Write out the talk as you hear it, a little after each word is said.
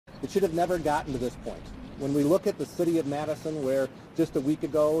It should have never gotten to this point. When we look at the city of Madison, where just a week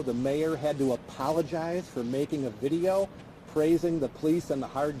ago the mayor had to apologize for making a video praising the police and the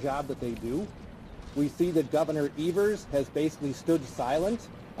hard job that they do, we see that Governor Evers has basically stood silent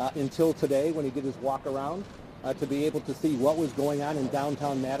until today when he did his walk around to be able to see what was going on in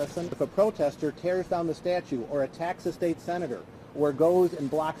downtown Madison. If a protester tears down the statue or attacks a state senator or goes and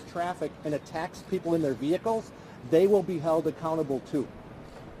blocks traffic and attacks people in their vehicles, they will be held accountable too.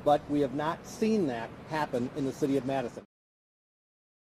 But we have not seen that happen in the city of Madison.